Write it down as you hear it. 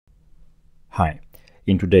Hi,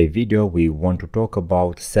 in today's video we want to talk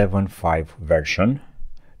about 7.5 version,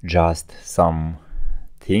 just some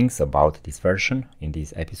things about this version in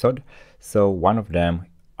this episode. So one of them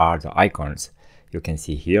are the icons. You can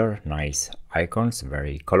see here nice icons,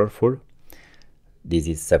 very colorful. This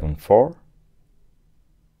is 7.4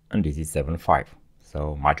 and this is 7.5,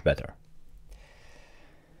 so much better.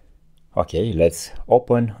 Okay, let's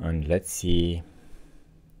open and let's see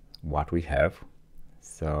what we have.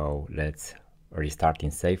 So let's restart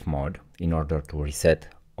in safe mode in order to reset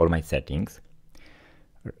all my settings.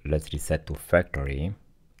 Let's reset to factory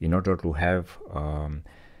in order to have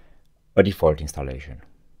a default installation.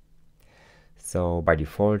 So by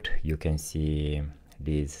default you can see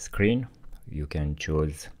this screen. You can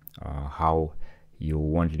choose how you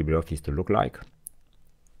want LibreOffice to look like,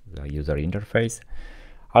 the user interface.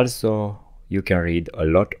 Also you can read a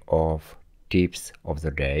lot of tips of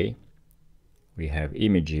the day. We have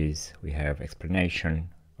images, we have explanation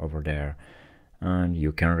over there, and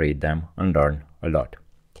you can read them and learn a lot.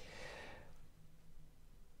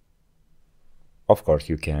 Of course,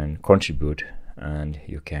 you can contribute and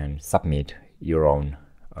you can submit your own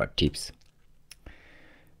tips.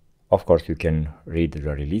 Of course, you can read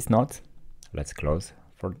the release notes. Let's close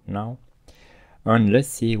for now. And let's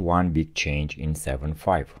see one big change in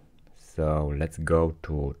 7.5. So let's go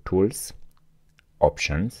to Tools,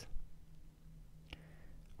 Options,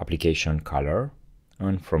 Application Color,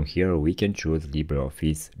 and from here we can choose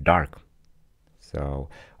LibreOffice Dark. So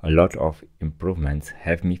a lot of improvements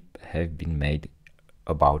have been made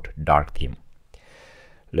about dark theme.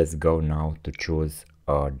 Let's go now to choose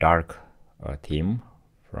a dark theme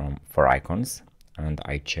for icons, and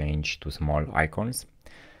I change to small icons.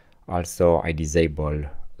 Also I disable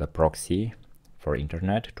the proxy for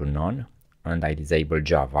internet to none, and I disable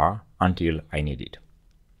Java until I need it.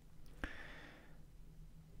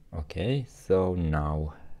 Okay, so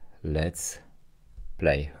now let's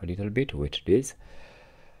play a little bit with this.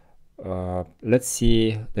 Let's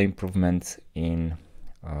see the improvements in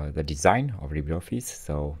the design of LibreOffice.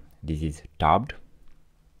 So this is tabbed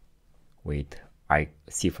with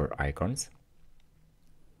cipher icons.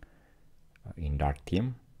 In dark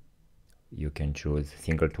theme you can choose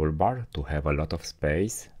single toolbar to have a lot of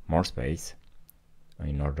space, more space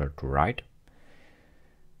in order to write.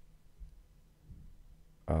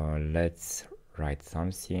 Let's write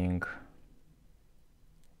something.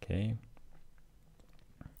 Okay,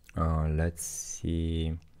 let's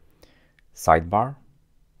see sidebar.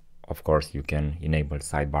 Of course you can enable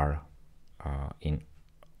sidebar in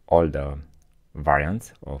all the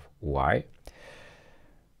variants of UI.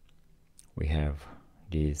 We have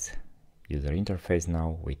this user interface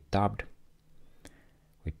now with tabs.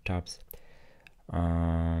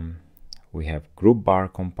 We have group bar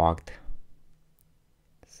compact.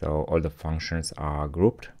 So all the functions are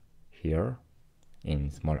grouped here in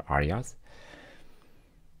small areas.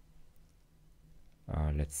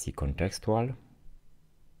 Let's see contextual.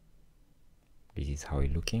 This is how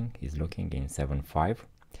it's looking in 7.5.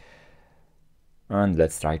 And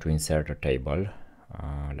let's try to insert a table.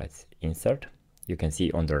 Let's insert. You can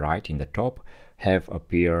see on the right in the top have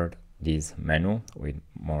appeared this menu with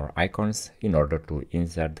more icons in order to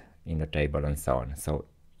insert in the table and so on. So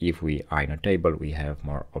if we are in a table, we have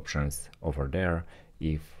more options over there.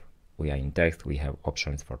 If we are in text, we have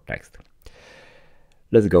options for text.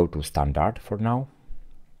 Let's go to standard for now.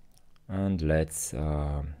 And let's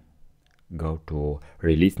go to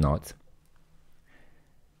release notes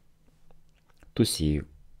to see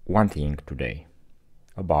one thing today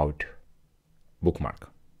about bookmarks.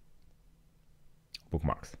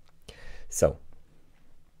 So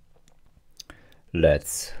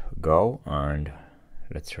let's go and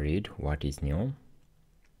let's read what is new.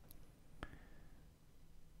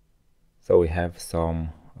 So we have some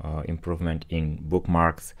improvement in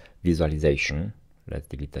bookmarks visualization. Let's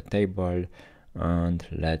delete the table and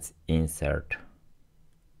let's insert.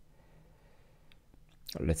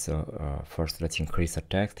 First let's increase the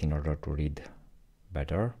text in order to read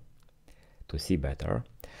better, to see better.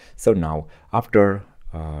 So now after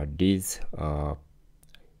this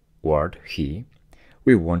word he,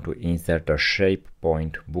 we want to insert a shape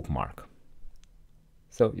point bookmark.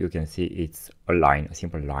 So you can see it's a line, a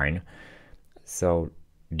simple line. So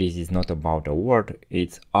this is not about a word,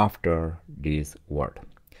 it's after this word.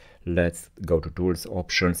 Let's go to tools,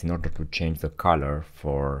 options in order to change the color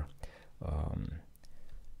for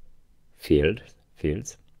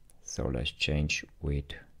fields. So let's change with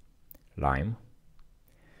lime.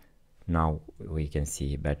 Now we can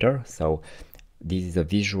see better. So this is a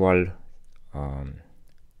visual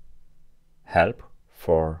help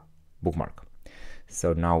for bookmark.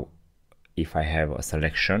 So now if I have a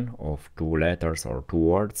selection of 2 letters or 2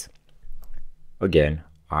 words, again,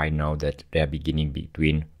 I know that they are beginning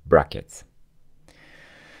between brackets.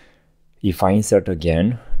 If I insert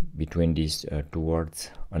again between these 2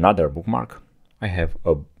 words another bookmark, I have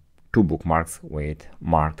 2 bookmarks with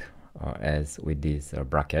marked as with these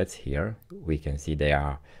brackets here. We can see they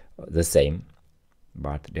are the same,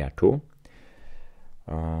 but they are 2.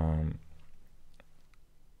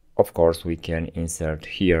 Of course, we can insert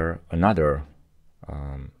here another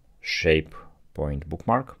shape point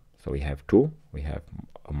bookmark. So we have 2. We have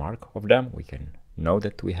a mark of them. We can know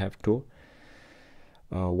that we have 2.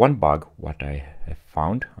 One bug what I have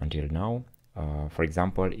found until now, for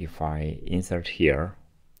example, if I insert here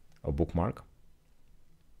a bookmark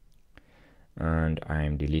and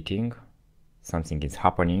I'm deleting, something is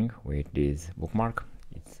happening with this bookmark.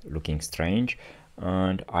 It's looking strange,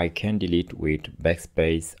 and I can delete with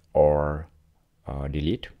backspace or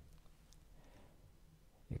delete.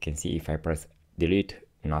 You can see if I press delete,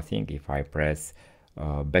 nothing. If I press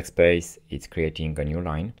backspace, it's creating a new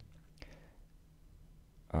line.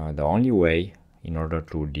 The only way in order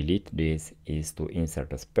to delete this is to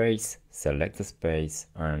insert a space, select the space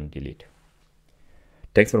and delete.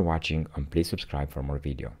 Thanks for watching, and please subscribe for more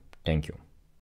video. Thank you.